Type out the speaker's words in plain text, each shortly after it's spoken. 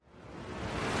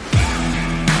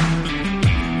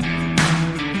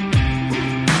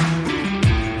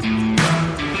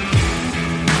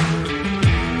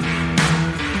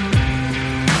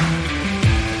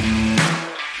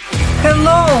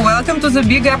welcome to the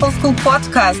Big Apple School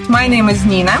podcast. My name is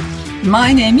Nina.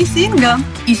 My name is Inga.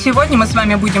 И сегодня мы с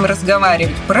вами будем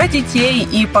разговаривать про детей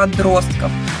и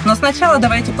подростков. Но сначала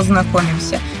давайте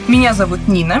познакомимся. Меня зовут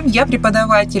Нина, я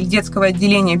преподаватель детского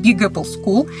отделения Big Apple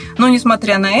School, но,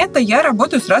 несмотря на это, я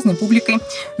работаю с разной публикой.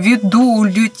 Веду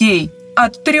людей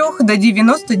от 3 до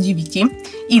 99.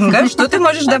 Инга, что ты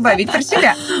можешь добавить про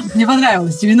себя? Мне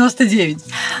понравилось, 99.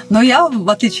 Но я, в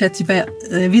отличие от тебя,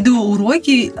 веду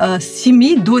уроки с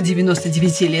 7 до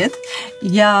 99 лет.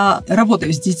 Я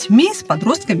работаю с детьми, с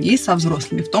подростками и со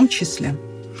взрослыми в том числе.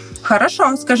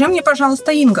 Хорошо, скажи мне,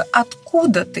 пожалуйста, Инга,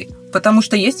 откуда ты? Потому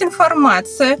что есть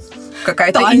информация,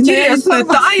 какая-то интересная,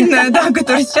 тайная, да,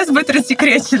 которая сейчас будет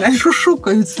рассекречена.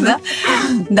 Шушукаются, да?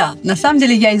 Да, на самом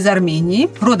деле я из Армении,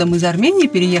 родом из Армении,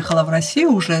 переехала в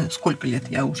Россию уже сколько лет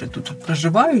я уже тут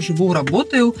проживаю, живу,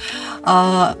 работаю.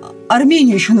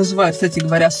 Армению еще называют, кстати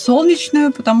говоря,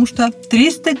 солнечную, потому что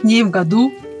 300 дней в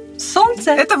году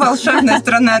солнце. Это волшебная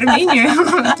страна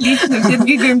Армении. Отлично, все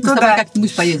двигаем туда. Мы с тобой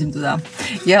как-нибудь поедем туда.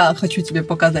 Я хочу тебе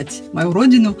показать мою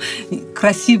родину,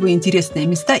 красивые, интересные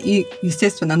места и,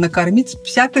 естественно, накормить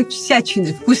всякой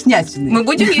всячиной, вкуснятиной. Мы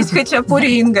будем есть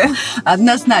хачапури, Инга?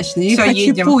 Однозначно. И всё,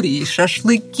 хачапури, и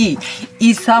шашлыки.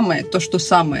 И самое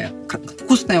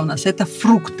вкусное у нас – это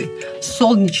фрукты.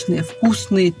 Солнечные,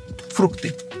 вкусные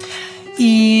фрукты.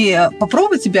 И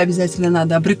попробовать тебе обязательно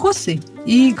надо абрикосы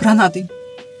и гранаты.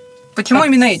 Почему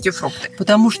именно эти фрукты?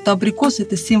 Потому что абрикос –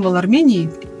 это символ Армении,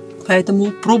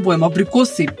 поэтому пробуем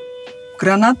абрикосы,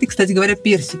 гранаты, кстати говоря,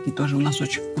 персики тоже у нас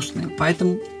очень вкусные,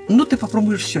 поэтому, ты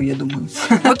попробуешь все, я думаю.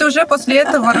 Вот уже после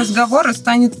этого разговора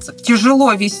станет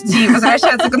тяжело вести,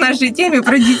 возвращаться к нашей теме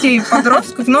про детей и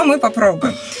подростков, но мы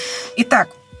попробуем. Итак,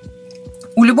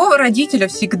 у любого родителя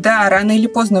всегда рано или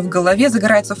поздно в голове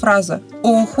загорается фраза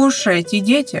 «Ох уж эти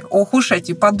дети, ох уж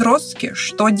эти подростки,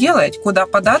 что делать, куда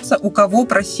податься, у кого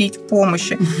просить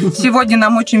помощи». Сегодня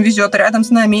нам очень везет, рядом с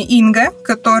нами Инга,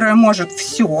 которая может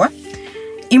все.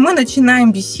 И мы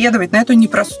начинаем беседовать на эту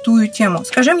непростую тему.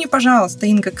 Скажи мне, пожалуйста,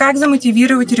 Инга, как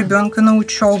замотивировать ребенка на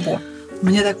учебу?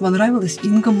 Мне так понравилось,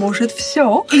 Инга может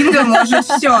все. Инга может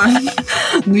все.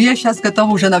 Я сейчас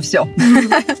готова уже на все.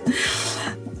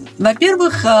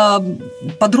 Во-первых,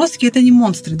 подростки – это не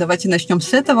монстры. Давайте начнем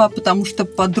с этого, потому что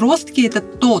подростки – это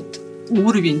тот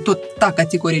уровень, та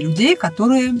категория людей,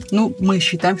 которые, мы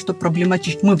считаем, что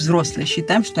проблематичны. Мы, взрослые,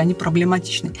 считаем, что они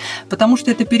проблематичны. Потому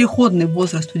что это переходный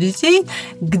возраст у детей,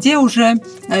 где уже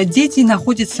дети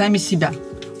находят сами себя,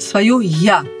 свое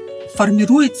 «я».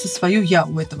 Формируется свое «я»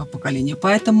 у этого поколения.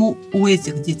 Поэтому у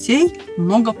этих детей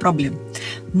много проблем.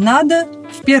 Надо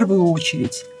в первую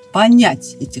очередь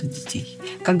понять этих детей.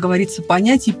 Как говорится,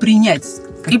 понять и принять.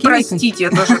 И простить, я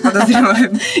тоже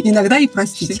подозреваю. Иногда и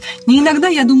простить. Не иногда,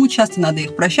 я думаю, часто надо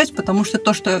их прощать, потому что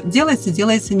то, что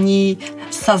делается не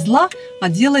со зла, а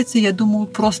делается, я думаю,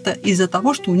 просто из-за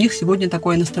того, что у них сегодня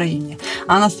такое настроение.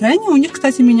 А настроение у них,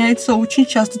 кстати, меняется очень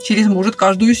часто, может,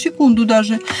 каждую секунду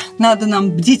даже. Надо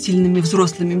нам бдительными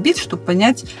взрослыми быть, чтобы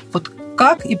понять,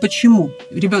 как и почему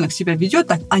ребенок себя ведет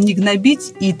так, а не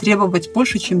гнобить и требовать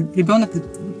больше, чем ребенок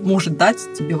может дать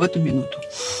тебе в эту минуту.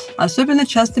 Особенно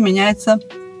часто меняется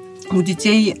у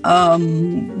детей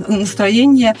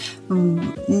настроение.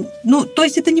 То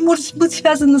есть это не может быть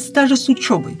связано даже с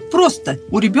учебой. Просто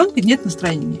у ребенка нет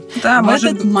настроения. Да, в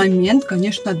этот момент,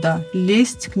 конечно, да,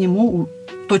 лезть к нему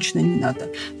точно не надо.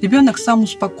 Ребенок сам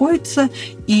успокоится,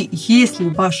 и если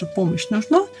ваша помощь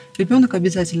нужна, ребенок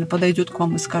обязательно подойдет к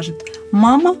вам и скажет: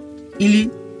 «Мама»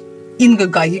 или «Инга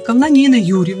Гагиковна, Нина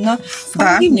Юрьевна,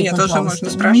 помоги мне, тоже можно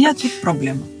спрашивать. У меня тут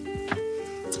проблема».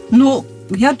 Но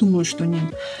я думаю, что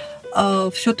Нин,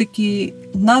 все-таки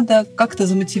надо как-то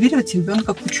замотивировать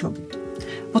ребенка к учебе.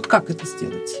 Как это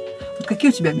сделать?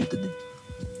 Какие у тебя методы?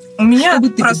 У меня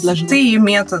простые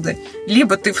методы.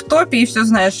 Либо ты в топе и все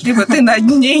знаешь, либо ты на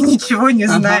дне и ничего не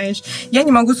знаешь. Я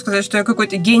не могу сказать, что я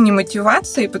какой-то гений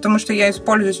мотивации, потому что я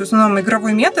использую в основном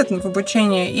игровой метод в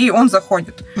обучении, и он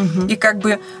заходит. И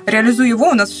реализую его,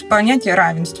 у нас понятие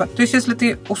равенства. То есть если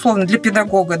ты, условно, для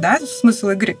педагога, да, смысл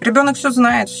игры, ребенок все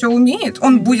знает, все умеет,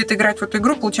 он будет играть в эту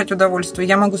игру, получать удовольствие.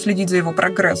 Я могу следить за его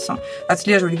прогрессом,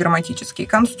 отслеживать грамматические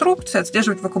конструкции,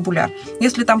 отслеживать вокабуляр.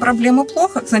 Если там проблемы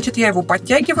плохо, значит, я его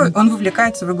подтягиваю, он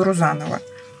вовлекается в игру заново.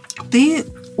 Ты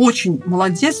очень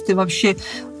молодец, ты вообще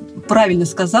правильно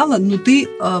сказала, но ты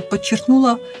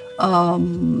подчеркнула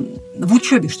в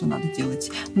учебе, что надо делать.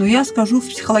 Но я скажу в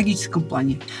психологическом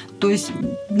плане. То есть,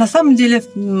 на самом деле,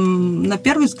 на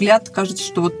первый взгляд кажется,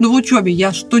 что в учебе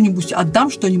я что-нибудь отдам,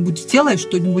 что-нибудь сделаю,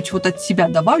 что-нибудь от себя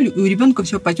добавлю, и у ребенка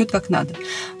все пойдет как надо.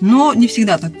 Но не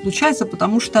всегда так получается,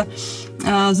 потому что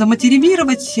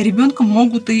замотивировать ребенка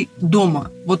могут и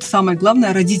дома. Вот самое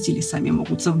главное, родители сами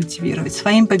могут замотивировать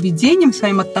своим поведением,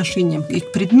 своим отношением и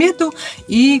к предмету,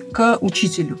 и к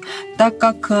учителю. Так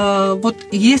как вот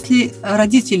если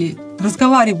родители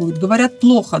разговаривают, говорят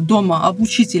плохо дома об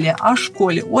учителе, о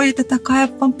школе. Ой, это такая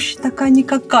вообще такая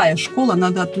никакая школа,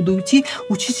 надо оттуда уйти.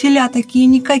 Учителя такие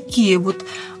никакие. Вот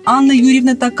Анна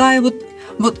Юрьевна такая вот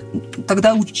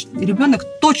тогда ребенок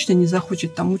точно не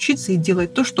захочет там учиться и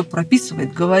делать то, что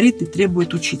прописывает, говорит и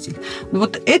требует учитель. Но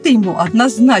вот это ему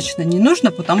однозначно не нужно,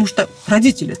 потому что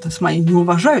родители-то с мои не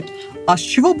уважают. А с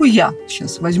чего бы я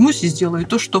сейчас возьмусь и сделаю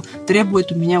то, что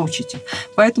требует у меня учитель?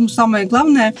 Поэтому самое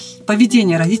главное –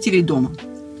 поведение родителей дома.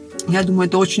 Я думаю,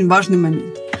 это очень важный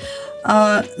момент.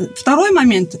 Второй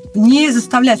момент – не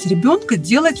заставлять ребенка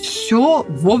делать все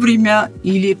вовремя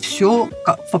или все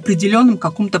в определенном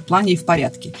каком-то плане и в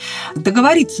порядке.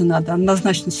 Договориться надо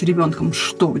однозначно с ребенком,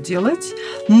 что делать,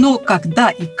 но когда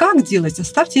и как делать,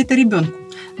 оставьте это ребенку.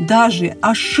 Даже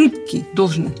ошибки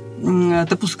должен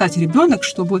допускать ребенок,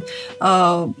 чтобы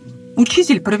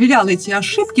учитель проверял эти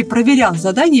ошибки, проверял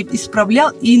задания,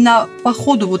 исправлял, и по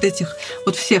ходу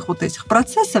всех этих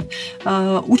процессов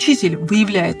учитель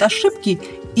выявляет ошибки,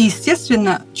 и,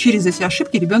 естественно, через эти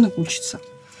ошибки ребенок учится.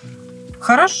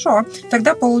 Хорошо.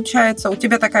 Тогда получается у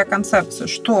тебя такая концепция,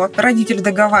 что родитель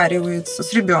договаривается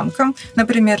с ребенком,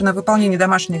 например, на выполнение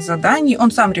домашних заданий,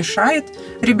 он сам решает,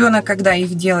 ребенок, когда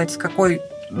их делать, с какой,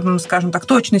 скажем так,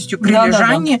 точностью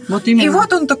прилежания. Да. Вот и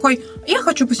вот он такой: я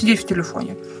хочу посидеть в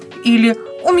телефоне. Или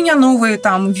у меня новые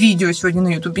там видео сегодня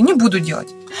на Ютубе, не буду делать.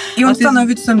 И он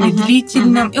становится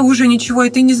медлительным, и уже ничего, и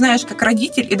ты не знаешь, как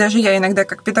родитель, и даже я иногда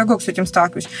как педагог с этим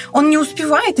сталкиваюсь, он не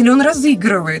успевает, или он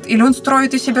разыгрывает, или он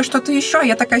строит из себя что-то еще.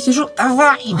 Я такая сижу: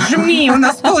 давай, жми, у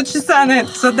нас полчаса на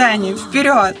это задание,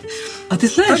 вперед. А ты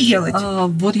знаешь, что делать?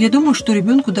 Вот я думаю, что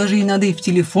ребенку даже и надо и в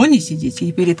телефоне сидеть, и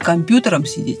перед компьютером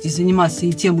сидеть, и заниматься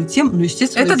и тем, но,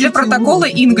 естественно... Это для протокола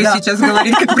Инга сейчас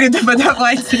говорит, как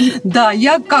преподаватель. Да,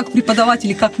 я как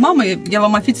преподаватель и как мама, я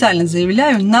вам официально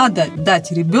заявляю, надо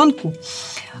дать ребенку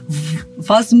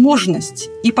возможность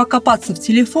и покопаться в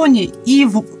телефоне, и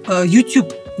в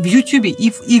Ютубе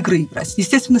и в игры играть.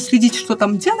 Естественно, следить, что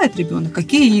там делает ребенок,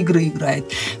 какие игры играет,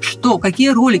 какие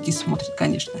ролики смотрит,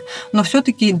 конечно. Но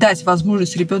все-таки дать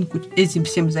возможность ребенку этим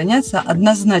всем заняться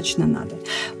однозначно надо.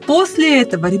 После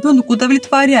этого ребенок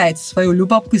удовлетворяет свое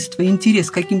любопытство и интерес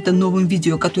к каким-то новым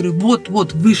видео, которые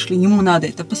вот-вот вышли, ему надо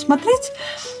это посмотреть.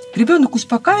 Ребенок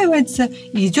успокаивается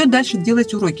и идет дальше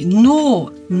делать уроки.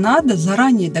 Но надо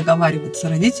заранее договариваться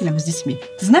родителям с детьми.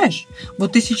 Ты знаешь,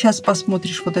 вот ты сейчас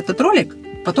посмотришь вот этот ролик,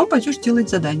 потом пойдешь делать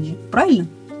задание. Правильно?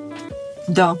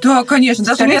 Да. Да, конечно.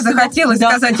 Даже мне захотелось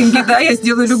сказать Инге: да, я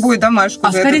сделаю любую домашку.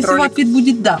 А скорее всего, ответ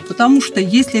будет да. Потому что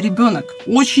если ребенок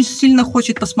очень сильно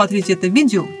хочет посмотреть это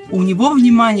видео, у него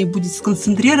внимание будет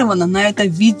сконцентрировано на это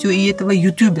видео и этого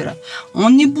ютубера.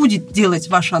 Он не будет делать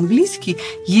ваш английский,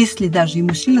 если даже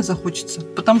ему сильно захочется.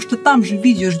 Потому что там же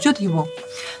видео ждет его.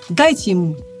 Дайте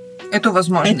ему эту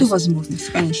возможность. Эту возможность,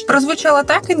 конечно. Прозвучало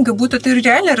так, Инга, будто ты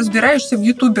реально разбираешься в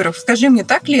ютуберах. Скажи мне,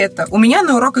 так ли это? У меня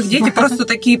на уроках дети просто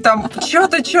такие там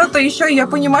что-то еще, и я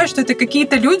понимаю, что это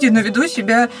какие-то люди, но веду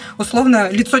себя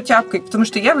условно лицо тяпкой, потому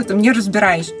что я в этом не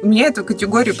разбираюсь. У меня эту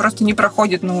категорию просто не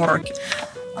проходит на уроке.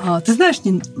 Ты знаешь,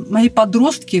 Нин, мои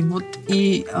подростки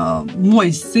и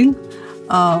мой сын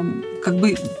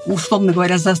условно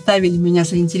говоря, заставили меня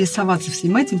заинтересоваться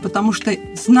всем этим, потому что,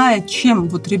 зная, чем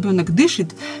ребенок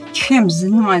дышит, чем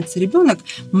занимается ребенок,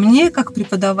 мне, как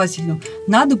преподавателю,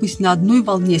 надо быть на одной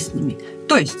волне с ними.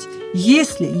 То есть,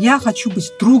 если я хочу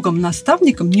быть другом,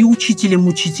 наставником, не учителем,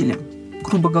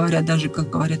 грубо говоря, даже, как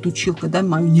говорят, училка, да,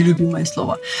 мое нелюбимое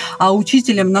слово, а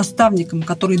учителем, наставником,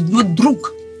 который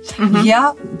друг,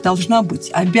 я должна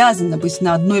обязана быть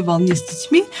на одной волне с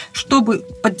детьми, чтобы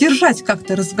поддержать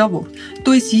как-то разговор.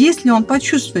 То есть, если он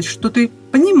почувствует, что ты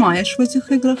понимаешь в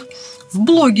этих играх, в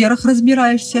блогерах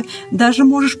разбираешься, даже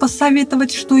можешь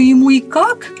посоветовать, что ему и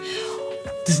как,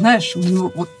 ты знаешь, у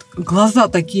него глаза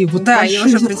такие да, большие. Я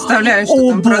уже представляю, что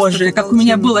там боже, как у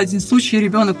меня был один случай,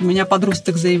 ребенок, у меня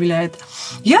подросток заявляет: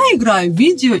 я играю в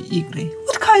видеоигры.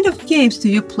 What kind of games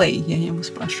do you play? Я ему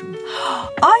спрашиваю.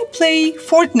 I play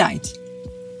Fortnite.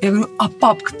 Я говорю: а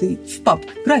ты в пабг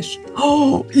играешь?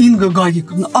 Инга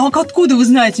Гагиковна, а откуда вы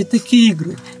знаете такие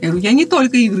игры? Я говорю: я не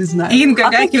только игры знаю. Инга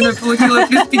Гагиковна получила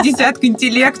плюс 50 к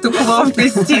интеллекту, к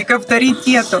ловкости, к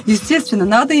авторитету. Естественно,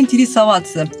 надо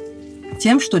интересоваться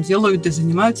тем, что делают и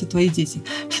занимаются твои дети,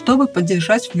 чтобы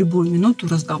поддержать в любую минуту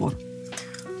разговор.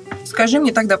 Скажи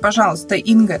мне тогда, пожалуйста,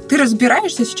 Инга, ты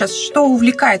разбираешься сейчас, что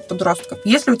увлекает подростков?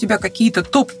 Если у тебя какие-то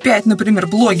топ-5, например,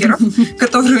 блогеров,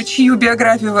 чью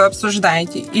биографию вы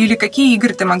обсуждаете, или какие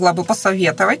игры ты могла бы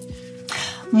посоветовать?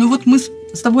 Ну вот мы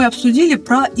с тобой обсудили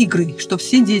про игры, что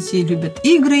все дети любят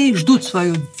игры, ждут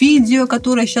свое видео,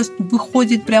 которое сейчас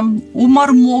выходит прям у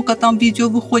Мармока, там видео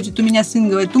выходит, у меня сын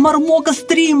говорит, у Мармока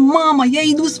стрим, мама, я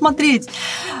иду смотреть.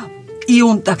 И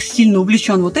он так сильно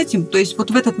увлечен вот этим, то есть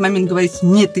вот в этот момент говорить,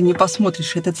 нет, ты не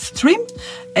посмотришь этот стрим,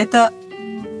 это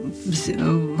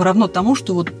равно тому,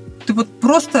 что вот ты вот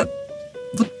просто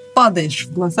вот падаешь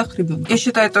в глазах ребенка. Я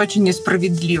считаю, это очень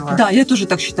несправедливо. Да, я тоже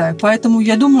так считаю. Поэтому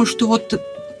я думаю, что вот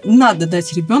надо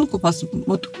дать ребенку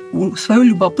вот свое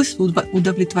любопытство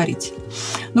удовлетворить.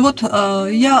 Ну вот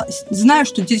я знаю,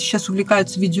 что дети сейчас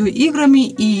увлекаются видеоиграми,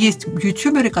 и есть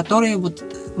ютуберы, которые вот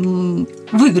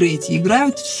в игры эти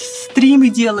играют, стримы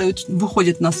делают,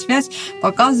 выходят на связь,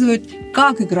 показывают,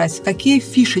 как играть, какие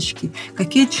фишечки,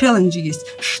 какие челленджи есть,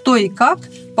 что и как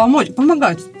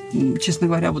помогают, честно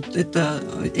говоря, вот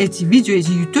эти видео,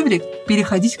 эти ютуберы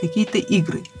переходить в какие-то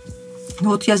игры.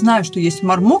 Вот я знаю, что есть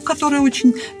Мармок, который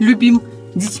очень любим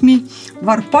детьми,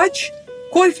 Варпач,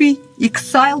 Кофе,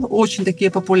 Exile, очень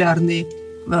такие популярные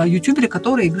ютуберы,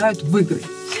 которые играют в игры.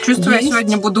 Чувствую, я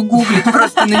сегодня буду гуглить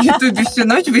просто на ютубе всю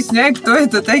ночь, выясняя, кто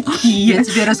это такие. Я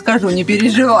тебе расскажу, не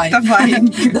переживай. Давай.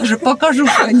 Даже покажу,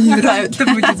 что они играют.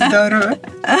 Это будет здорово.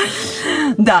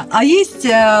 Да, а есть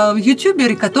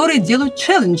ютуберы, которые делают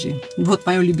челленджи. Вот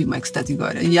мое любимое, кстати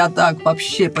говоря. Я так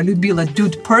вообще полюбила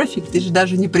Dude Perfect, ты же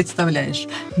даже не представляешь.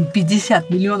 50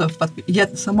 миллионов подписчиков. Я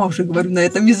сама уже говорю на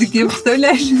этом языке,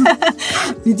 представляешь?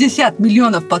 50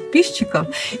 миллионов подписчиков.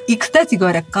 И, кстати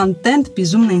говоря, контент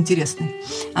безумно интересный.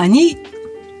 Они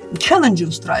челленджи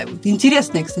устраивают.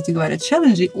 Интересные, кстати говоря,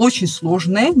 челленджи. Очень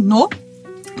сложные, но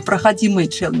проходимые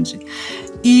челленджи.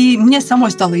 И мне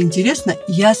самой стало интересно.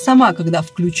 Я сама, когда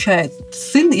включает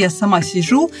сын, я сама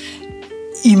сижу,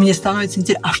 и мне становится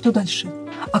интересно, а что дальше?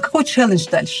 А какой челлендж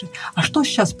дальше? А что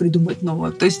сейчас придумать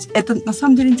новое? То есть это на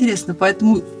самом деле интересно.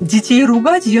 Поэтому детей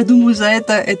ругать, я думаю, за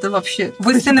это вообще...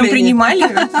 Вы с сыном принимали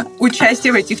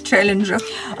участие в этих челленджах?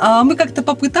 Мы как-то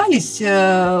попытались...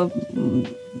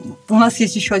 У нас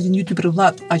есть еще один ютубер,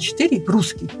 Влад А4,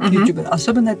 русский ютубер.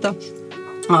 Особенно это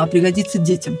пригодится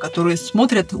детям, которые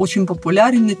смотрят, очень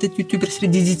популярен этот ютубер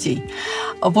среди детей.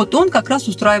 Вот он как раз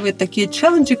устраивает такие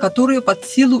челленджи, которые под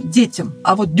силу детям.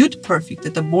 А вот Dude Perfect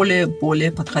это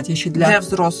более подходящий для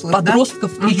взрослых,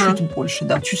 подростков, да? И чуть больше,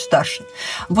 да, чуть старше.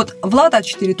 Вот Влад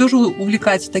А4 тоже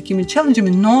увлекается такими челленджами,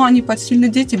 но они под сильно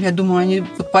детям, я думаю, они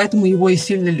вот поэтому его и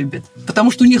сильно любят. Потому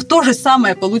что у них то же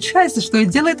самое получается, что и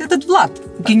делает этот Влад.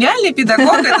 Гениальный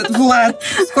педагог этот Влад.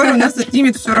 Скоро у нас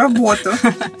отнимет всю работу.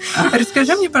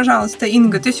 Расскажи мне, пожалуйста,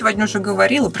 Инга, ты сегодня уже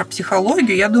говорила про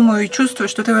психологию. Я думаю и чувствую,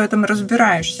 что ты в этом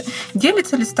разбираешься.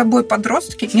 Делятся ли с тобой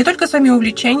подростки не только своими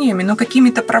увлечениями, но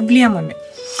какими-то проблемами?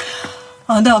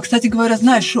 Да, кстати говоря,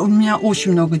 знаешь, у меня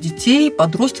очень много детей,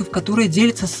 подростков, которые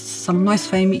делятся со мной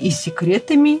своими и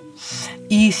секретами,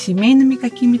 и семейными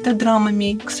какими-то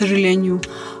драмами, к сожалению.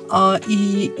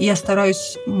 И я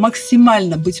стараюсь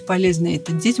максимально быть полезной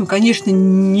этим детям. Конечно,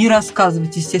 не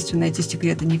рассказывать, естественно, эти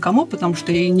секреты никому, потому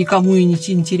что никому и не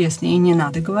интересно, и не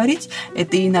надо говорить.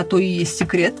 Это и на то и есть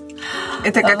секрет.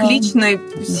 Это как личный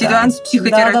сеанс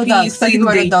психотерапии с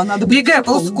Ингой. Big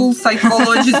Apple School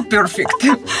Psychologist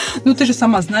Perfect. Ну, ты же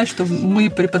сама знаешь, что мы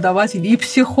преподаватели и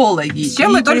психологи. С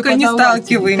чем мы только не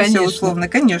сталкиваемся, условно,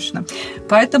 конечно.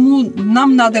 Поэтому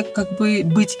нам надо как бы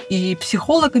быть и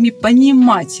психологами,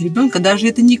 понимать ребенка, даже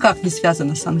это никак не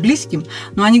связано с английским,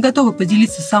 но они готовы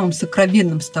поделиться самым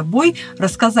сокровенным с тобой,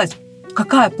 рассказать,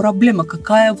 какая проблема,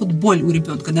 какая вот боль у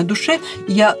ребенка на душе.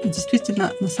 И я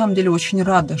действительно, на самом деле, очень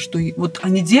рада, что вот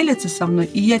они делятся со мной,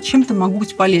 и я чем-то могу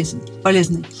быть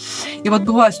полезной. И вот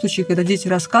бывают случаи, когда дети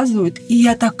рассказывают, и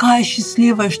я такая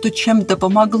счастливая, что чем-то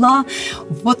помогла.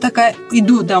 Вот такая,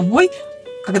 иду домой,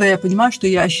 когда я понимаю, что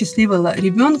я осчастливила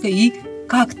ребенка и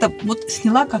как-то вот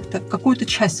сняла какую-то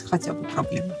часть хотя бы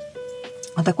проблемы.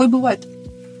 А такое бывает.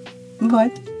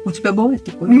 Бывает. У тебя бывает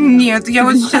такое? Нет, я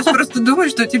вот сейчас просто думаю,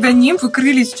 что у тебя нимфы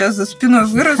крылья сейчас за спиной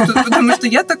вырастут, потому что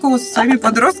я такого со своими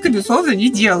подростками, условно, не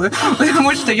делаю.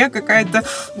 Потому что я какая-то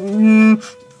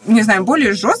не знаю,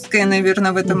 более жесткое,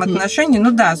 наверное, в этом отношении.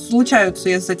 Ну да, случаются,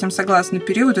 я с этим согласна,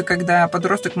 периоды, когда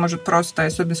подросток может просто,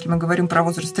 особенно если мы говорим про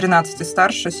возраст 13 и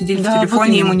старше, сидеть в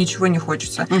телефоне, ему ничего не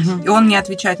хочется. И он не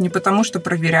отвечает не потому, что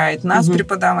проверяет нас,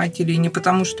 преподавателей, не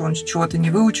потому, что он чего-то не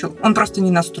выучил. Он просто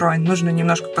не настроен. Нужно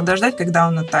немножко подождать, когда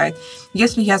он оттает.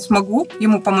 Если я смогу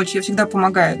ему помочь, я всегда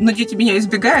помогаю. Но дети меня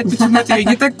избегают, почему-то я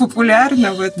не так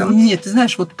популярна в этом. Нет, ты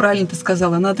знаешь, вот правильно ты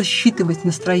сказала, надо считывать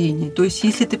настроение. То есть,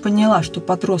 если ты поняла, что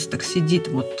подросток сидит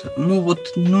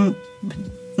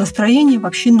настроение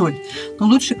вообще ноль. Но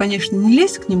лучше, конечно, не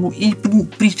лезть к нему и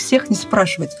при всех не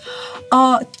спрашивать: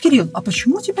 Кирилл, а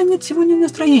почему у тебя нет сегодня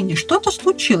настроения? Что-то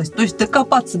случилось? То есть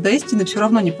докопаться до истины все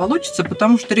равно не получится,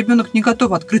 потому что ребенок не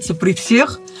готов открыться при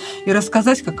всех и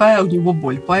рассказать, какая у него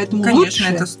боль. Поэтому конечно,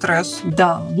 это стресс.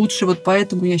 Да, лучше вот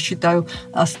поэтому я считаю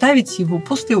оставить его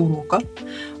после урока,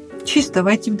 чисто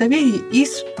войти в доверие и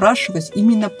спрашивать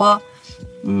именно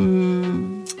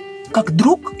как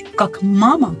друг, как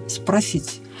мама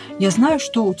спросить: я знаю,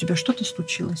 что у тебя что-то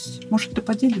случилось. Может, ты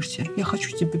поделишься? Я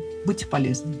хочу тебе быть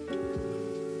полезным.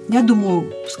 Я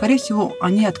думаю, скорее всего,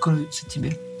 они откроются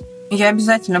тебе. Я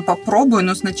обязательно попробую,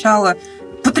 но сначала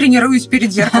потренируюсь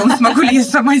перед зеркалом, смогу ли я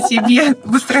сама себе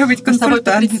выстраивать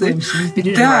консультации.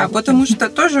 Да, потому что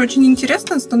тоже очень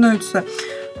интересно становится.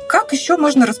 Как еще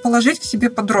можно расположить к себе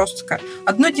подростка?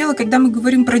 Одно дело, когда мы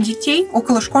говорим про детей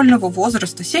околошкольного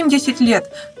возраста, 7-10 лет,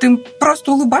 ты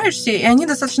просто улыбаешься, и они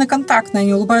достаточно контактные,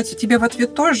 они улыбаются тебе в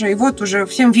ответ тоже, и вот уже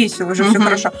всем весело, уже все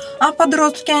хорошо. А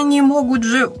подростки, они могут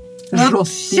же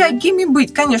всякими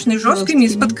быть, конечно, и жесткими, и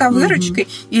с подковырочкой.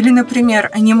 Или, например,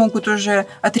 они могут уже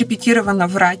отрепетированно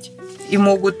врать. И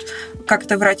могут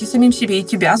как-то врать и самим себе, и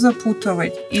тебя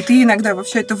запутывать. И ты иногда во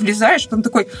все это влезаешь, потом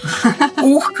такой: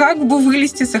 как бы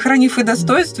вылезти, сохранив и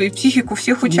достоинство, и психику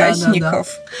всех участников.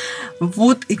 Да.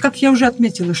 Вот, и как я уже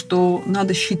отметила, что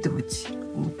надо считывать,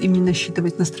 именно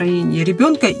считывать настроение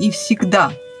ребенка и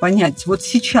всегда понять, вот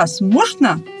сейчас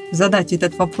можно задать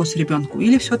этот вопрос ребенку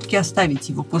или все-таки оставить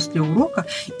его после урока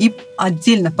и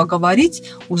отдельно поговорить,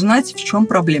 узнать, в чем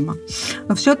проблема.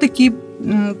 Но все-таки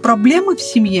проблемы в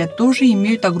семье тоже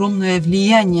имеют огромное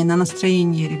влияние на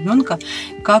настроение ребенка.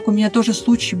 Как у меня тоже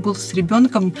случай был с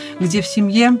ребенком, где в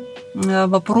семье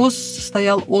вопрос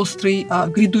стоял острый,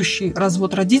 грядущий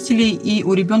развод родителей, и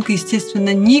у ребенка,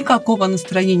 естественно, никакого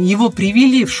настроения. Его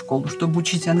привели в школу, чтобы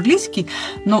учить английский,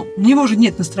 но у него же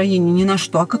нет настроения ни на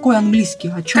что. А какой английский?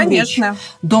 О чем речь?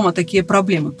 Дома такие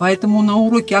проблемы. Поэтому на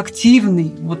уроке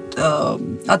активный,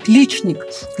 отличник,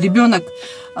 ребенок,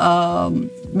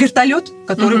 вертолет,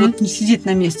 который не сидит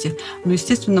на месте. Но,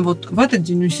 естественно, в этот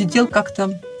день он сидел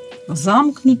как-то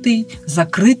замкнутый,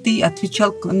 закрытый,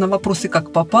 отвечал на вопросы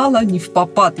как попало, не в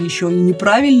попад, еще и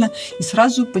неправильно, и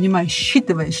сразу, понимаешь,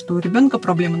 считывая, что у ребенка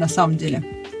проблемы на самом деле.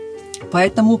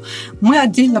 Поэтому мы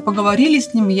отдельно поговорили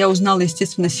с ним, я узнала,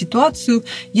 естественно, ситуацию,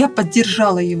 я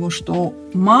поддержала его, что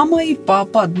мама и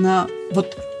папа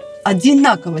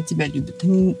одинаково тебя любят.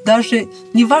 Даже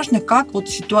не важно, как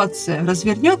ситуация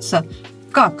развернется,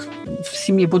 как в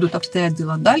семье будут обстоять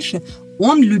дела дальше,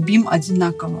 он любим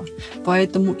одинаково.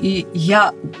 Поэтому и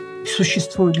я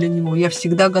существую для него. Я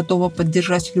всегда готова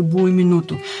поддержать любую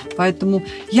минуту. Поэтому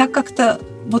я как-то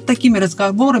такими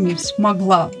разговорами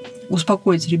смогла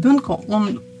успокоить ребенка.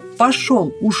 Он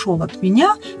ушел от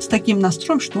меня с таким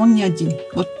настроем, что он не один.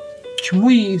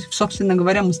 Чему и, собственно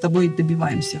говоря, мы с тобой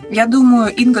добиваемся. Я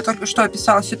думаю, Инга только что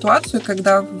описала ситуацию,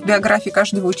 когда в биографии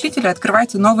каждого учителя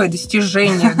открывается новое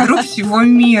достижение, друг всего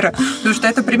мира. Потому что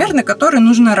это пример, на который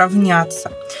нужно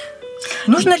равняться.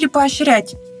 Нужно ли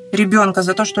поощрять ребенка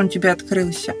за то, что он тебе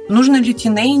открылся? Нужно ли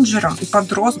тинейджерам и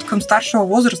подросткам старшего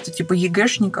возраста, типа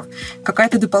ЕГЭшников,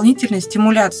 какая-то дополнительная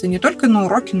стимуляция не только на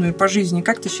уроке, но и по жизни?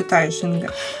 Как ты считаешь, Инга?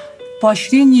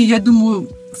 Поощрение, я думаю,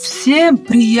 всем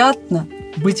приятно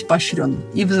быть поощренным.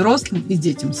 И взрослым, и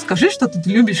детям. Скажи, что ты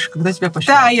любишь, когда тебя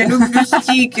поощряют. Да, я люблю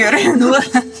стикеры.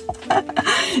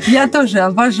 Я тоже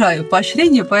обожаю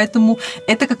поощрение, поэтому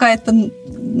это какая-то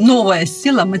новая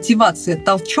сила, мотивация,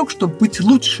 толчок, чтобы быть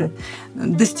лучше,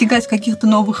 достигать каких-то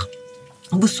новых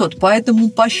высот. Поэтому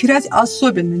поощрять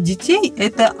особенно детей –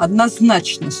 это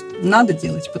однозначно надо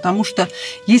делать, потому что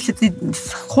если ты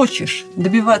хочешь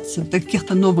добиваться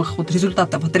каких-то новых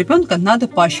результатов от ребенка, надо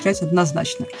поощрять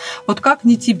однозначно. Как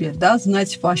не тебе,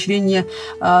 знать поощрение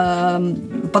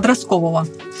подросткового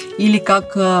или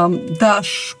как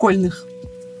дошкольных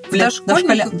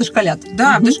Дошколят.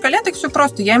 Да, в дошколятах все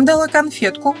просто. Я им дала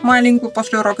конфетку маленькую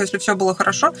после урока, если все было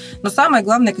хорошо. Но самое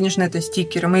главное, конечно, это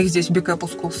стикеры. Мы их здесь в Big Apple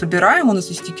School собираем. У нас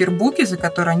есть стикербуки, за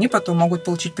которые они потом могут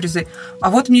получить призы. А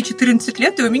вот мне 14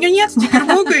 лет, и у меня нет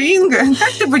стикербука, Инга.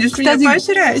 Как ты будешь меня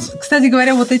поощрять? Кстати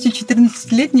говоря, вот эти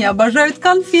 14-летние обожают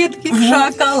конфетки,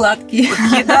 шоколадки.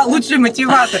 Еда – лучший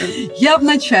мотиватор. Я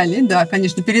вначале, да,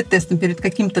 конечно, перед тестом, перед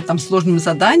каким-то там сложным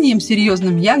заданием,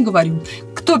 серьезным, я говорю,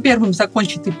 кто первым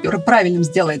закончит и правильным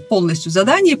сделает полностью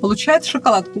задание, получает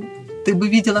шоколадку. Ты бы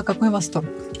видела, какой восторг.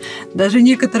 Даже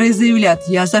некоторые заявляют,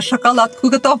 я за шоколадку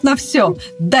готов на все,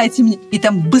 дайте мне. И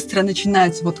там быстро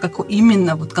начинается вот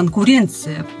именно вот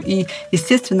конкуренция. И,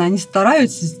 естественно, они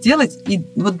стараются сделать и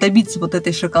вот добиться вот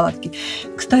этой шоколадки.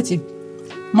 Кстати,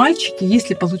 мальчики,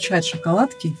 если получают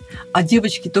шоколадки, а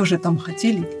девочки тоже там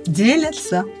хотели,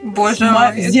 делятся. Боже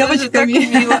мой, с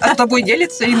девочками. А с тобой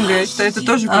делится, Инга? Что это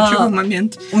тоже ключевой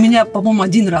момент. У меня, по-моему,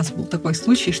 один раз был такой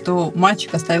случай, что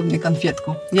мальчик оставил мне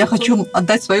конфетку. Я хочу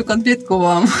отдать свою конфетку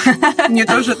вам. Мне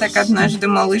тоже так однажды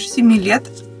малыш 7 лет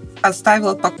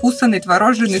оставила покусанный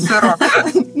творожный сырок.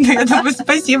 Я думаю,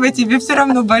 спасибо тебе все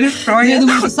равно большое. Я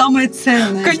думаю, что самое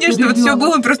ценное. Конечно, вот все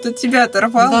было, просто от тебя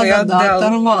оторвал и отдал. Да,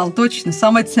 оторвал, точно.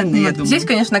 Самое ценное, я думаю. Здесь,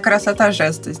 конечно, красота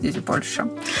жеста здесь больше.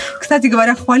 Кстати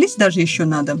говоря, хвалить даже еще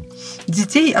надо.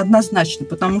 Детей однозначно,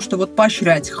 потому что вот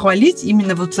поощрять, хвалить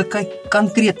именно вот за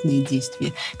конкретные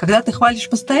действия. Когда ты хвалишь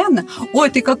постоянно,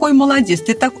 ой, ты какой молодец,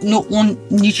 ты так... Но он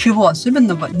ничего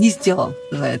особенного не сделал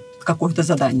за это. Какое-то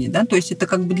задание, да, то есть это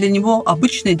как бы для него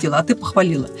обычное дело, а ты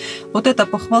похвалила. Вот эта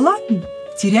похвала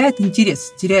теряет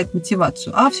интерес, теряет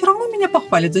мотивацию. А все равно меня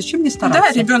похвалят, зачем мне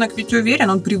стараться? Да, ребенок ведь уверен,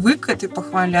 он привык к этой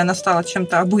похвале, она стала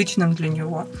чем-то обычным для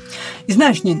него. И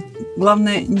знаешь, Нин,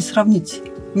 главное не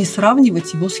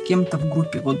сравнивать его с кем-то в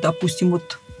группе. Вот, допустим,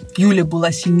 вот Юля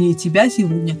была сильнее тебя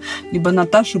сегодня, либо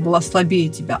Наташа была слабее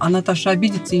тебя, а Наташа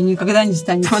обидится и никогда не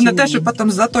станет сильнее. Наташа потом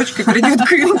с заточкой придет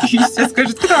к Инге и все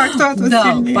скажет, кто тут сильнее.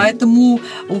 Да, поэтому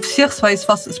у всех свои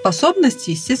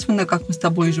способности, естественно, как мы с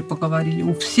тобой уже поговорили,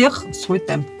 у всех свой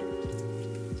темп.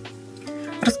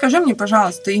 Расскажи мне,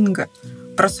 пожалуйста, Инга,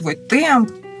 про свой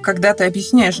темп, когда ты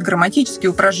объясняешь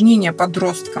грамматические упражнения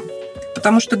подросткам.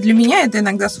 Потому что для меня это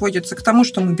иногда сводится к тому,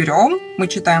 что мы берем, мы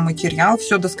читаем материал,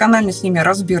 все досконально с ними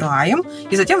разбираем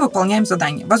и затем выполняем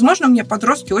задание. Возможно, у меня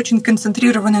подростки очень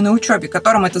концентрированы на учебе,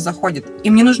 которым это заходит.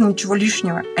 Им не нужно ничего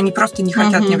лишнего, они просто не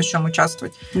хотят ни в чем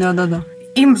участвовать. Да.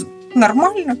 Им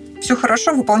нормально, все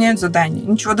хорошо, выполняют задание,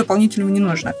 ничего дополнительного не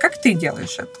нужно. Как ты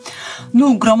делаешь это?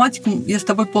 Ну, грамматику, я с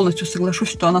тобой полностью соглашусь,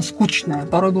 что она скучная.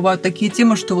 Порой бывают такие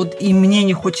темы, что вот и мне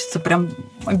не хочется прям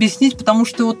объяснить, потому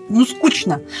что вот,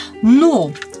 скучно.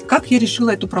 Но как я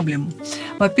решила эту проблему?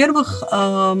 Во-первых,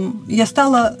 я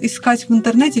стала искать в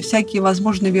интернете всякие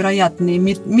возможные вероятные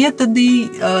методы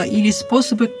или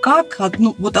способы, как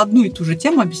одну и ту же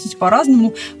тему объяснить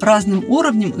по-разному, разным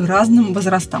уровням и разным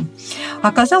возрастам.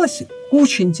 Оказалось,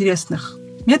 куча интересных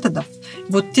методов.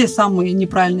 Вот те самые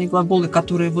неправильные глаголы,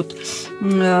 которые вот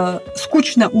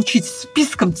скучно учить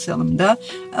списком целым, да,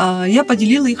 я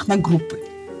поделила их на группы.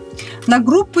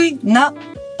 На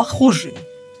похожие.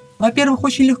 Во-первых,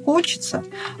 очень легко учиться.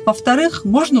 Во-вторых,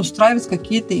 можно устраивать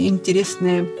какие-то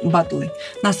интересные баттлы.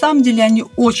 На самом деле они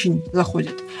очень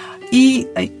заходят. И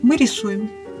мы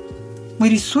рисуем. Мы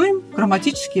рисуем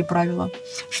грамматические правила.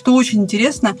 Что очень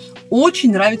интересно,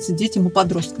 очень нравится детям и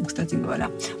подросткам, кстати говоря.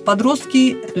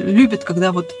 Подростки любят,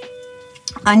 когда вот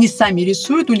они сами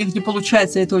рисуют, у них не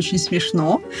получается, это очень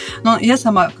смешно. Но я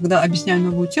сама, когда объясняю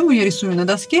новую тему, я рисую на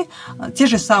доске те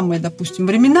же самые, допустим,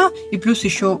 времена, и плюс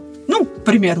еще, к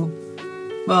примеру,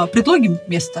 предлоги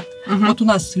места. Вот у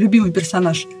нас любимый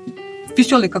персонаж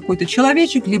веселый какой-то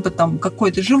человечек, либо там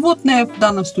какое-то животное. В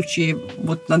данном случае,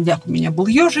 вот на днях у меня был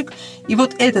ежик. И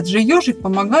вот этот же ежик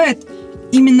помогает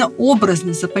именно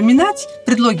образно запоминать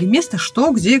предлоги места,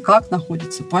 что, где, как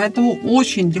находится. Поэтому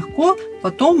очень легко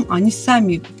потом они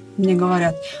сами мне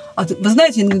говорят. Вы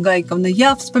знаете, Инга Гайковна,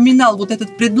 я вспоминал вот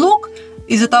этот предлог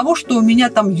из-за того, что у меня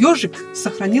там ежик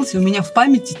сохранился, у меня в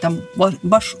памяти там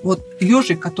ваш вот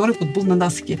ежик, который вот был на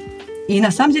доске. И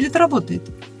на самом деле это работает.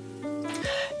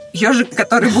 Ежик,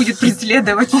 который будет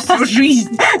преследовать всю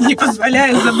жизнь, не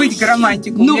позволяя забыть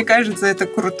грамматику. Мне кажется, это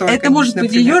круто. Это может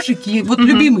быть и ежик, и вот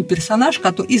любимый персонаж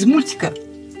из мультика,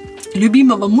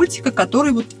 любимого мультика,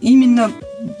 который вот именно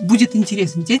будет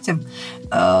интересен детям.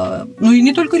 И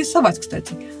не только рисовать,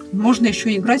 кстати. Можно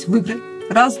еще играть в игры.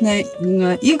 Разные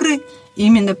игры,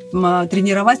 именно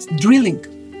тренировать drilling,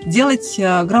 делать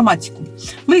грамматику.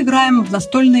 Мы играем в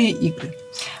настольные игры.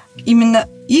 Именно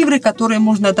игры, которые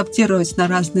можно адаптировать на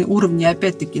разные уровни,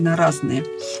 опять-таки на разные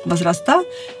возраста.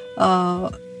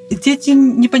 дети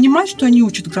не понимают, что они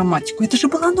учат грамматику. Это же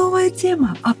была новая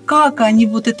тема. А как они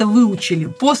вот это выучили?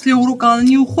 После урока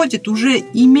они уходят, уже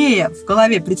имея в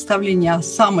голове представление о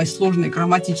самой сложной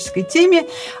грамматической теме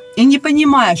и не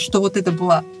понимая, что вот это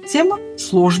была тема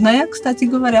сложная, кстати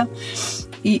говоря.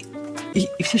 И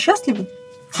все счастливы.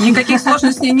 Никаких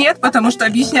сложностей нет, потому что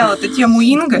объясняла эту тему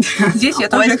Инга. Здесь я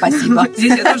тоже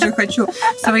хочу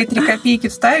свои 3 копейки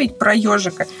вставить про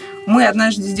ежика. Мы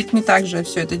однажды с детьми также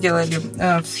все это делали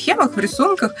в схемах, в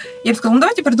рисунках. Я им сказала,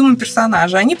 давайте придумаем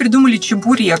персонажа. Они придумали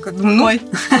чебурек. Думаю,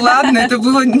 ладно, это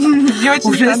было не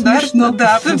очень стандартно.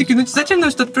 Да, потом такие, зачем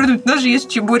нам что-то придумать? У нас же есть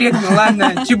чебурек.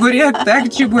 Ладно, чебурек,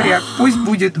 так чебурек. Пусть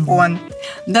будет он.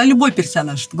 Да, любой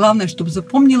персонаж. Главное, чтобы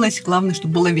запомнилось, главное,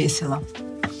 чтобы было весело.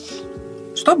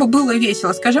 Чтобы было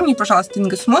весело, скажи мне, пожалуйста,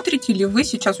 Инга, смотрите ли вы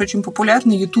сейчас очень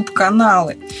популярные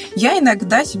YouTube-каналы? Я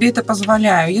иногда себе это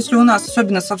позволяю. Если у нас,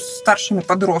 особенно со старшими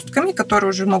подростками, которые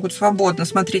уже могут свободно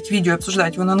смотреть видео и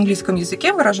обсуждать его на английском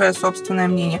языке, выражая собственное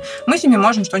мнение, мы с ними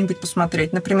можем что-нибудь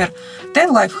посмотреть. Например, 10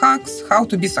 Life Hacks, How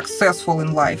to be Successful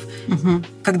in Life.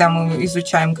 Когда мы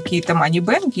изучаем какие-то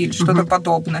money-bank или что-то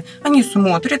подобное, они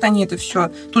смотрят, они это все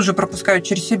тут же пропускают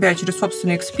через себя, через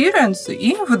собственные экспириенсы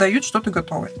и выдают что-то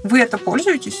готовое. Вы это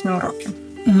пользуетесь на уроке?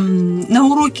 На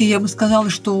уроке я бы сказала,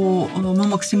 что мы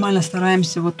максимально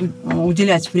стараемся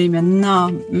уделять время на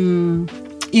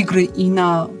игры и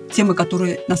на темы,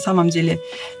 которые на самом деле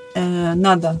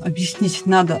надо объяснить,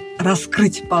 надо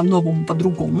раскрыть по-новому,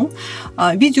 по-другому.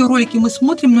 Видеоролики мы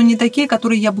смотрим, но не такие,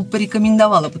 которые я бы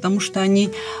порекомендовала, потому что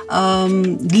они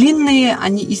длинные,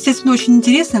 они, естественно, очень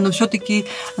интересные, но все-таки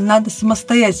надо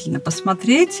самостоятельно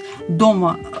посмотреть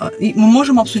дома. И мы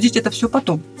можем обсудить это все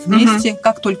потом вместе,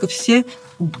 как только все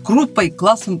группой,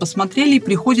 классом посмотрели,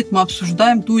 приходит, мы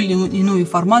обсуждаем ту или иную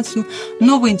информацию,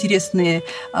 новые интересные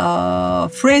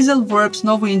phrasal verbs,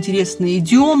 новые интересные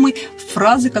идиомы,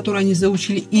 фразы, которые они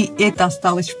заучили, и это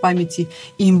осталось в памяти,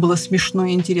 и им было смешно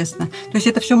и интересно. То есть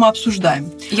это все мы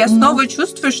обсуждаем. Я снова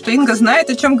чувствую, что Инга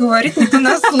знает, о чем говорит, не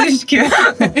понаслышке.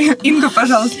 Инга,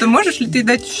 пожалуйста, можешь ли ты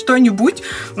дать что-нибудь,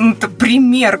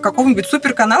 пример какого-нибудь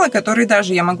суперканала, который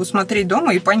даже я могу смотреть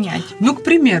дома и понять? Ну, к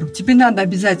примеру, тебе надо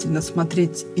обязательно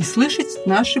смотреть и слышать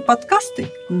наши подкасты,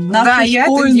 наши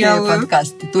школьные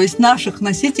подкасты, то есть наших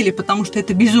носителей, потому что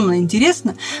это безумно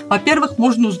интересно. Во-первых,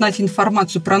 можно узнать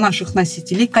информацию про наших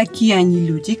носителей, какие они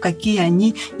люди, какие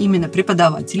они именно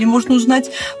преподаватели, можно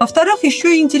узнать. Во-вторых,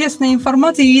 еще и интересная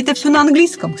информация, и это все на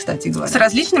английском, кстати говоря. С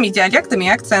различными диалектами и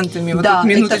акцентами. Да,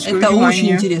 это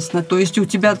очень интересно. То есть у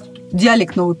тебя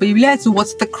диалект новый появляется,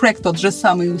 what's the crack, тот же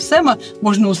самый у Сэма,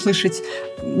 можно услышать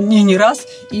не раз.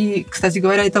 И, кстати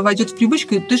говоря, это войдет в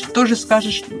привычку, и ты тоже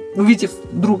скажешь, увидев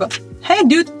друга, hey,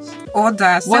 dude, о,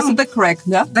 да, what's the crack,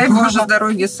 да? Дай Боже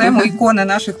здоровья Сэму, икона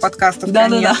наших подкастов,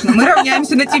 конечно. Да. Мы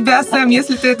равняемся на тебя, Сэм,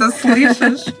 если ты это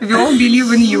слышишь. We all believe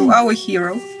in you, our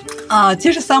hero.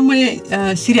 Те же самые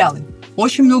сериалы.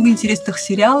 Очень много интересных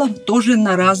сериалов, тоже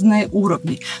на разные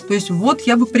уровни. То есть вот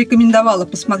я бы порекомендовала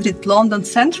посмотреть London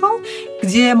Central,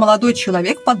 где молодой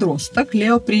человек, подросток,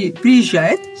 Лео,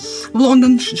 приезжает в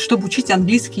Лондон, чтобы учить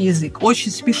английский язык.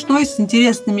 Очень смешной, с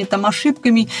интересными там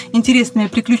ошибками, интересными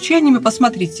приключениями.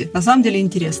 Посмотрите, на самом деле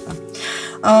интересно.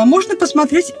 Можно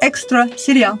посмотреть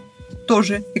экстра-сериал,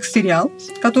 тоже экс-сериал,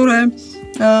 который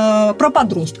про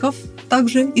подростков.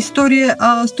 Также история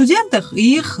о студентах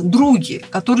и их друге,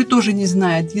 который тоже не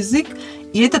знает язык,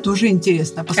 и это тоже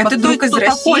интересно. Это друг из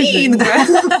России,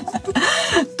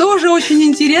 Тоже очень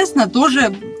интересно,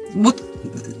 тоже вот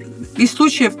из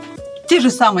случаев те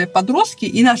же самые подростки,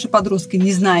 и наши подростки,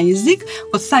 не зная язык,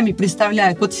 вот сами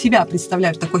представляют, вот себя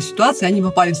представляют в такой ситуации, они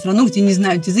попали в страну, где не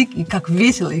знают язык, и как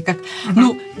весело, и как...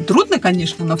 Ну, трудно,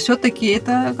 конечно, но все-таки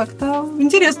это как-то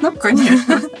интересно.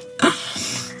 Конечно.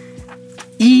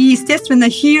 И, естественно,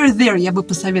 Here, There я бы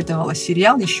посоветовала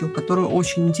сериал еще, который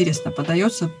очень интересно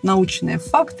подается. Научные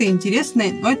факты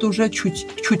интересные, но это уже чуть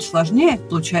сложнее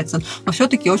получается, но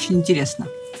все-таки очень интересно.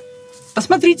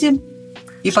 Посмотрите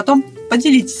и потом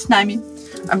поделитесь с нами.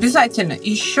 Обязательно.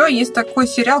 Еще есть такой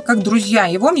сериал, как «Друзья».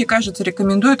 Его, мне кажется,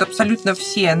 рекомендуют абсолютно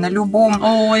все. На любом...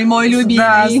 Ой, мой любимый.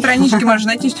 Да, страничке можно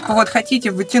найти, типа, вот хотите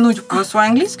вытянуть свой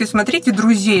английский, смотрите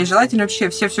 «Друзей». Желательно вообще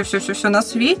все на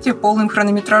свете, полным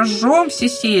хронометражом, все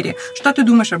серии. Что ты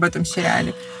думаешь об этом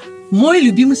сериале? Мой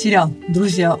любимый сериал,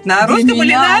 друзья. На русском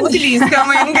или на английском?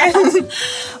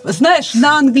 Знаешь,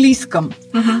 на английском.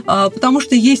 Потому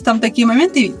что есть там такие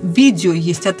моменты, видео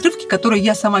есть отрывки, которые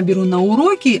я сама беру на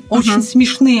уроки, очень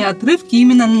смешные отрывки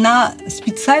именно на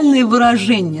специальные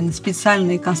выражения, на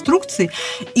специальные конструкции.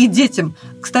 И детям,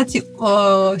 кстати,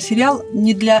 сериал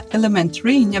не для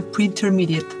elementary, не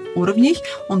pre-intermediate. уровней,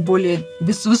 он более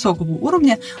высокого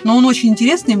уровня, но он очень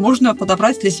интересный, можно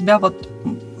подобрать для себя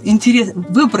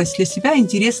выбрать для себя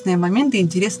интересные моменты,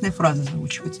 интересные фразы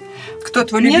заучивать. Кто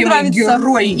твой любимый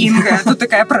герой, Инга? Тут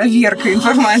такая проверка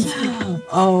информации.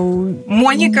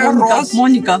 Моника, Роз.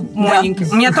 Моника. Да.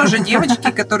 У меня тоже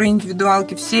девочки, которые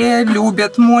индивидуалки, все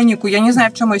любят Монику. Я не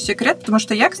знаю, в чем мой секрет, потому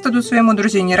что я, к стыду своему,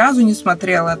 друзей, ни разу не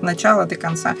смотрела от начала до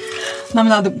конца. Нам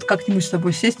надо как-нибудь с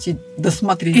тобой сесть и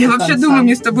досмотреть. Я вообще думаю,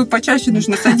 мне с тобой почаще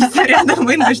нужно садиться рядом,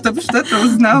 Инга, чтобы что-то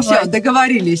узнавать. Все,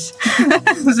 договорились.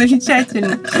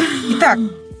 Замечательно. Итак,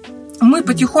 мы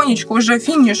потихонечку уже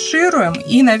финишируем,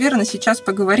 и, наверное, сейчас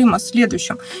поговорим о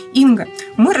следующем. Инга,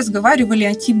 мы разговаривали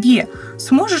о тебе.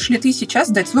 Сможешь ли ты сейчас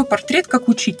дать свой портрет как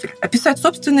учитель, описать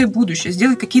собственное будущее,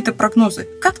 сделать какие-то прогнозы?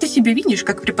 Как ты себя видишь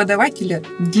как преподавателя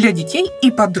для детей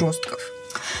и подростков?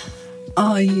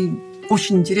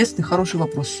 Очень интересный, хороший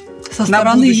вопрос. Со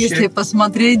стороны, если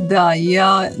посмотреть, да,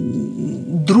 я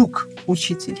друг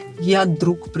учитель, я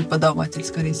друг преподаватель,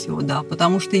 скорее всего, да.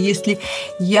 Потому что если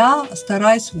я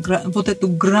стараюсь вот эту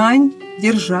грань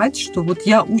держать, что вот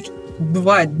я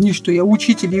бывают дни, что я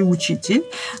учитель и учитель,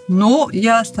 но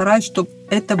я стараюсь, чтобы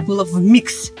это было в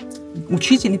микс.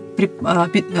 Учитель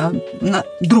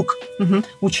друг. Угу.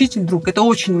 Учитель друг. Это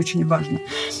очень-очень важно.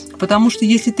 Потому что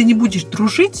если ты не будешь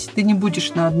дружить, ты не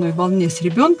будешь на одной волне с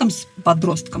ребенком, с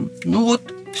подростком, ну вот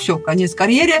все, конец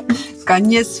карьере,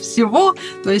 конец всего.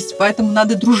 То есть поэтому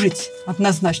надо дружить,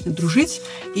 однозначно дружить.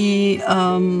 И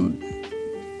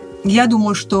я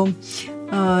думаю, что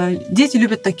дети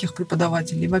любят таких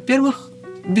преподавателей. Во-первых,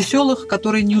 веселых,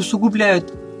 которые не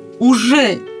усугубляют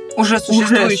уже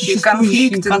существующие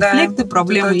конфликты,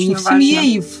 проблемы и в семье,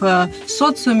 и в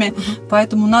социуме.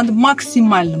 Поэтому надо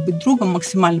максимально быть другом,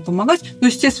 максимально помогать. Ну,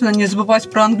 естественно, не забывать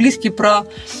про английский, про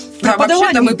преподавание.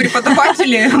 Вообще-то мы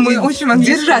преподаватели, мы учим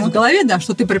английский. Держать в голове, да,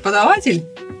 что ты преподаватель.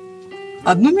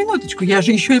 Одну минуточку, я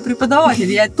же еще и преподаватель.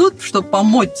 Я тут, чтобы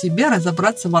помочь тебе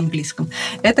разобраться в английском.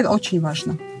 Это очень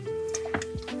важно.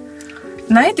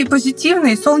 На этой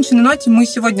позитивной и солнечной ноте мы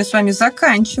сегодня с вами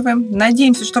заканчиваем.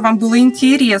 Надеемся, что вам было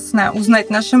интересно узнать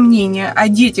наше мнение о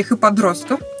детях и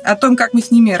подростках, о том, как мы с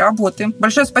ними работаем.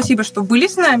 Большое спасибо, что были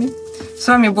с нами. С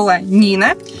вами была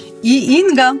Нина и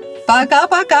Инга.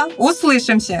 Пока-пока.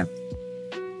 Услышимся.